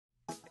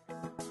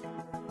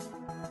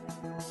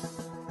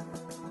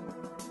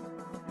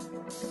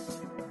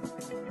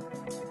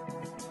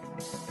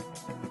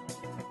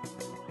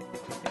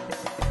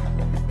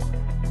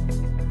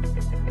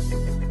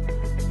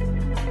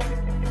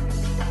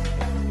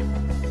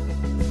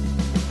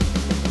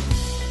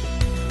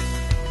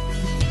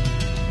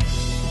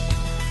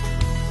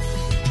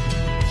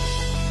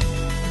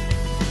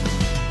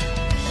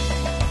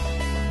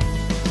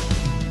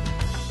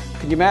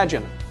you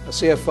imagine a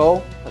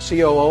CFO, a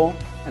COO,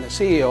 and a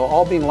CEO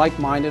all being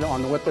like-minded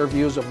on what their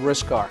views of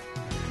risk are?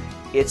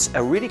 It's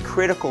a really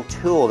critical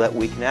tool that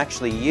we can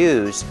actually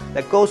use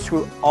that goes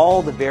through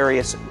all the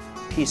various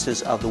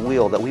pieces of the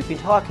wheel that we've been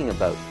talking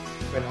about.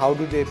 And how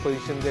do they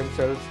position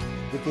themselves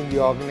within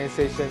the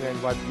organization, and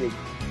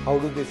how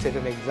do they set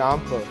an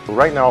example?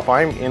 Right now, if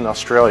I'm in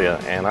Australia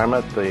and I'm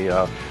at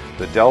the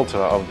delta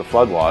of the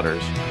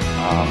floodwaters,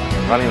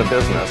 running a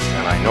business,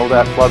 and I know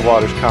that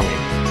floodwater's coming,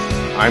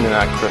 I'm in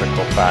that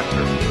critical factor.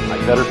 I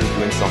better be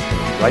doing something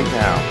right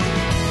now